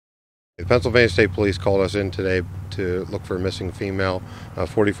The Pennsylvania State Police called us in today to look for a missing female, a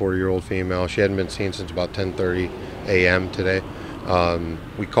 44-year-old female. She hadn't been seen since about 10:30 a.m. today.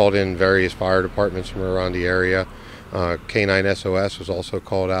 We called in various fire departments from around the area. Canine SOS was also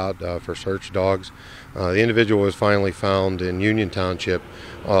called out for search dogs. The individual was finally found in Union Township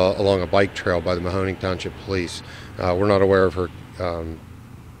along a bike trail by the Mahoning Township Police. We're not aware of her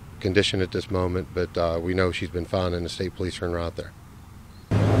condition at this moment, but we know she's been found and the state police are out there.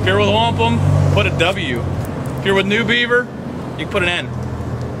 If you're with Wampum, put a W. If you're with New Beaver, you can put an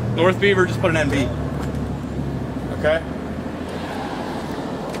N. North Beaver, just put an NB. Okay?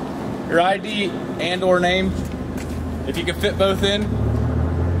 Your ID and or name, if you can fit both in,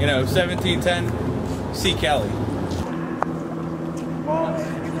 1710 C. Kelly. Well,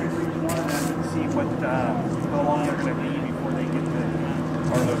 we want to see how long they're going to be before they get to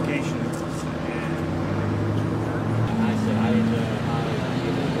our location.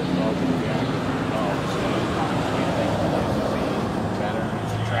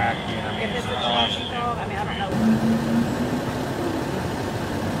 If it's a tracking dog, I don't know.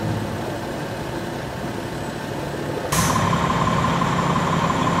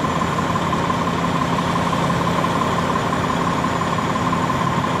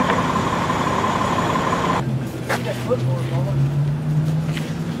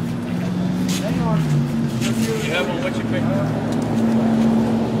 You have one, what you pick up?